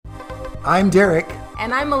I'm Derek.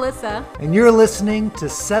 And I'm Melissa. And you're listening to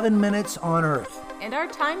 7 Minutes on Earth. And our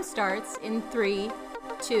time starts in 3,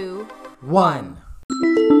 2, 1.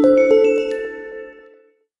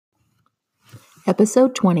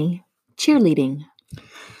 Episode 20, Cheerleading.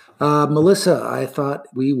 Melissa, I thought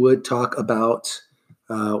we would talk about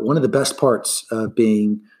one of the best parts of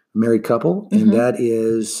being a married couple, and that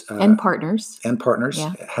is... and partners.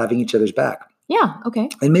 Having each other's back. Yeah, okay.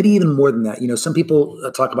 And maybe even more than that. You know, some people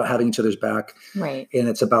talk about having each other's back, right? And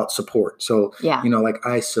it's about support. So, yeah. You know, like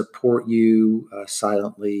I support you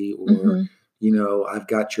silently, or, you know, I've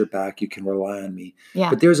got your back. You can rely on me. Yeah.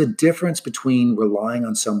 But there's a difference between relying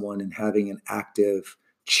on someone and having an active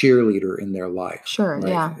cheerleader in their life. Sure, right?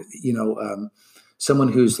 yeah. You know,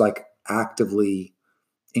 someone who's like actively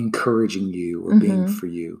encouraging you or being for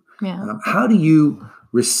you. Yeah. How do you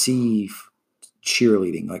receive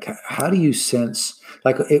cheerleading? Like, how do you sense,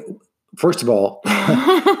 like, first of all,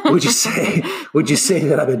 would you say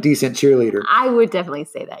that I'm a decent cheerleader? I would definitely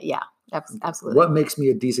say that. Yeah, absolutely. What makes me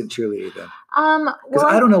a decent cheerleader then? Because Well,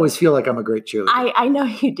 I don't always feel like I'm a great cheerleader. I know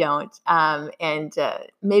you don't. And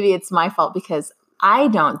maybe it's my fault because I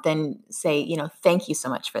don't then say, you know, thank you so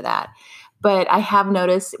much for that. But I have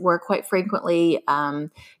noticed where quite frequently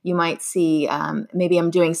you might see maybe I'm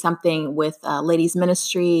doing something with ladies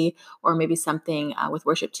ministry, or maybe something with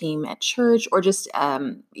worship team at church, or just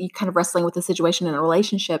you kind of wrestling with the situation in a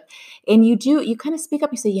relationship. And you kind of speak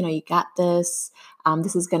up, you say, you know, you got this.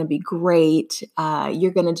 This is going to be great.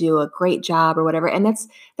 You're going to do a great job or whatever. And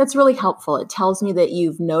that's really helpful. It tells me that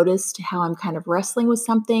you've noticed how I'm kind of wrestling with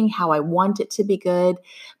something, how I want it to be good,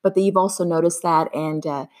 but that you've also noticed that. And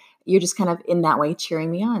you're just kind of in that way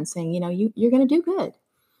cheering me on, saying, you know, you're going to do good.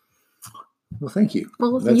 Well, thank you.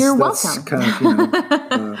 Well, you're welcome. Kind of, you know,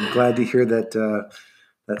 I'm glad to hear that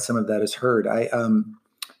that some of that is heard.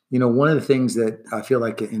 You know, one of the things that I feel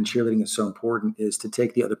like in cheerleading is so important is to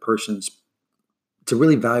take to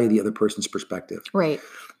really value the other person's perspective. Right.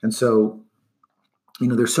 And so, you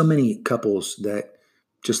know, there's so many couples that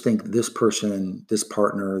just think this person, this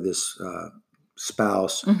partner, this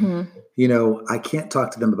spouse, you know, I can't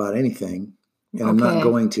talk to them about anything, and I'm not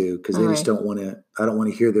going to, because they just don't want to. I don't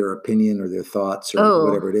want to hear their opinion or their thoughts or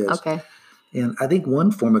whatever it is. Okay. And I think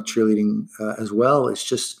one form of cheerleading as well is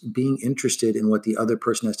just being interested in what the other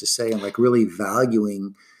person has to say, and like really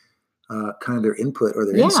valuing kind of their input or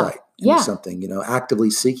their insight into something. You know, actively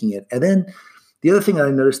seeking it. And then the other thing that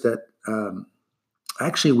I noticed that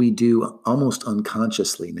actually we do almost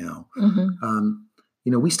unconsciously now.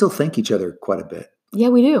 You know, we still thank each other quite a bit. Yeah,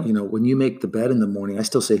 we do. You know, when you make the bed in the morning, I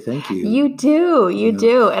still say thank you. You do. You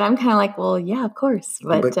do. And I'm kind of like, well, yeah, of course.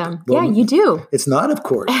 But yeah, you do. It's not, of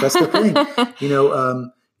course. That's the thing. You know,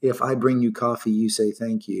 if I bring you coffee, you say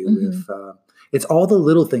thank you. If it's all the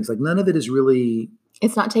little things, like none of it is really...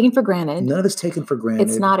 It's not taken for granted. None of it's taken for granted.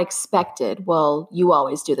 It's not expected. Well, you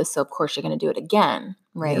always do this, so of course you're going to do it again,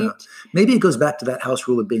 right? Yeah. Maybe it goes back to that house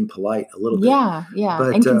rule of being polite a little bit. Yeah,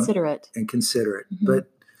 but, and considerate. But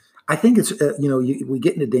I think it's, you know, we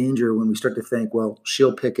get into danger when we start to think, well,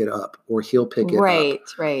 she'll pick it up or he'll pick it up.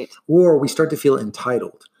 Right. Or we start to feel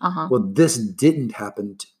entitled. Well, this didn't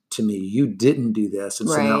happen to me. You didn't do this. And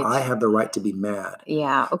so now I have the right to be mad.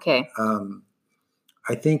 Yeah, okay.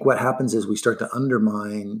 I think what happens is we start to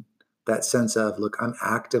undermine that sense of, look, I'm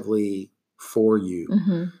actively for you.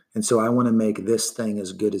 And so I want to make this thing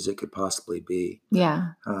as good as it could possibly be.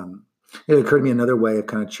 Yeah. It occurred to me another way of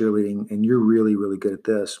kind of cheerleading, and you're really, really good at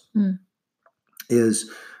this, is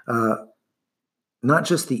not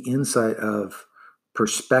just the insight of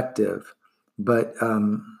perspective, but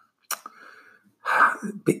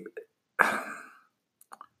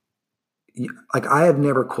like I have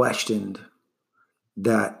never questioned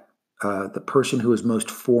that the person who was most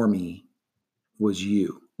for me was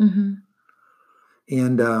you.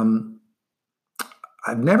 And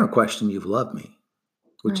I've never questioned you've loved me,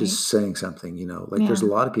 which is saying something, you know, like there's a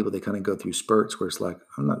lot of people that kind of go through spurts where it's like,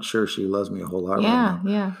 I'm not sure she loves me a whole lot right now.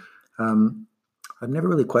 Yeah. I've never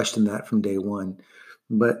really questioned that from day one.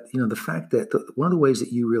 But, you know, the fact that one of the ways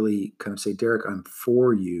that you really kind of say, Derek, I'm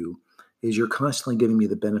for you, is you're constantly giving me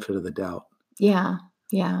the benefit of the doubt. Yeah.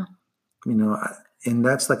 You know, and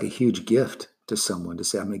that's like a huge gift to someone to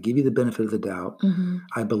say, I'm going to give you the benefit of the doubt.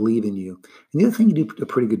 I believe in you. And the other thing you do a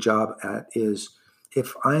pretty good job at is,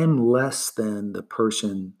 if I'm less than the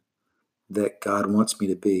person that God wants me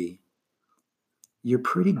to be, you're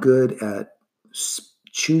pretty good at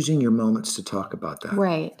choosing your moments to talk about that.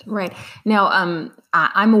 Right. Now,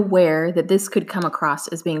 I'm aware that this could come across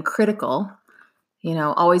as being critical,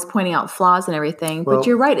 always pointing out flaws and everything. But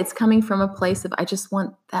you're right. It's coming from a place of, I just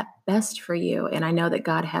want that best for you. And I know that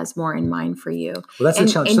God has more in mind for you. Well, that's and,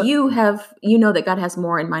 the challenge. And you know that God has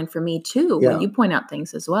more in mind for me too, when you point out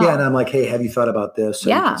things as well. Yeah. And I'm like, hey, have you thought about this? Are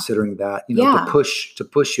you considering that? To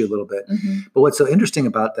push you a little bit. Mm-hmm. But what's so interesting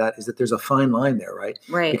about that is that there's a fine line there, right?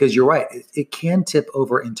 Right. Because you're right. It can tip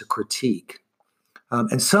over into critique.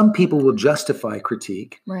 And some people will justify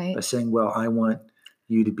critique by saying, well, I want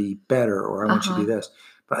you to be better, or I want you to do this.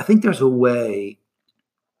 But I think there's a way,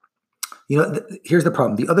 here's the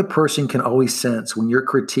problem. The other person can always sense when you're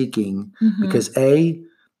critiquing because A,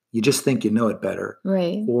 you just think you know it better.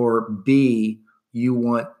 Right. Or B, you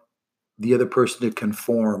want the other person to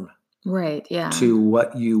conform to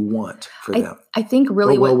what you want for them. I think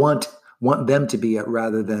really want them to be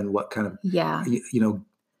rather than what kind of,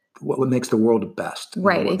 what makes the world best.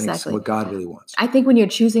 Right, exactly. What God really wants. I think when you're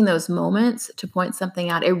choosing those moments to point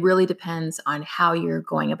something out, it really depends on how you're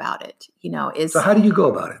going about it. So how do you go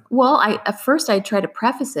about it? Well, at first I try to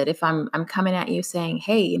preface it. If I'm coming at you saying,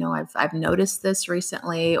 hey, I've noticed this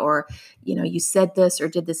recently, or, you said this or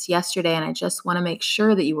did this yesterday, and I just want to make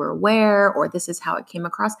sure that you were aware, or this is how it came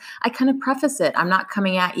across. I kind of preface it. I'm not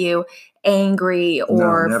coming at you angry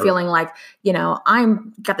or feeling like,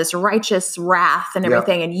 I'm got this righteous wrath and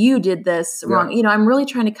everything, and you did this wrong. I'm really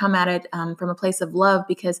trying to come at it from a place of love,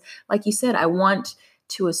 because like you said, I want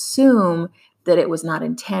to assume that it was not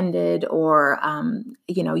intended, or,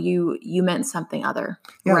 you meant something other.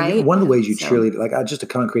 Yeah. Right. One of the ways you cheerlead, like just a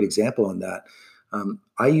concrete example on that.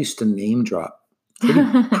 I used to name drop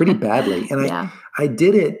pretty badly. And I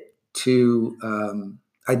did it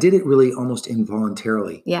I did it really almost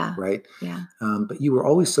involuntarily. Yeah. Right. Yeah. But you were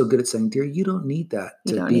always so good at saying, dear, you don't need that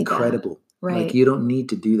to be credible. Right. Like, you don't need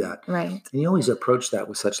to do that. Right. And you always approach that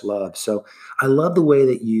with such love. So I love the way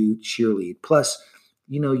that you cheerlead. Plus,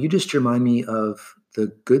 you just remind me of the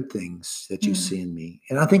good things that you see in me.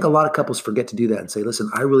 And I think a lot of couples forget to do that and say, listen,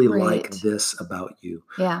 I really like this about you.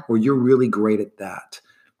 Yeah. Or you're really great at that.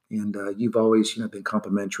 And you've always, been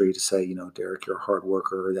complimentary to say, Derek, you're a hard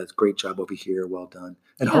worker. That's a great job over here. Well done.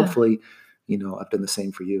 And hopefully, I've done the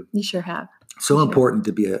same for you. You sure have. So important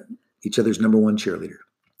to be each other's number one cheerleader.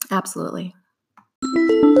 Absolutely.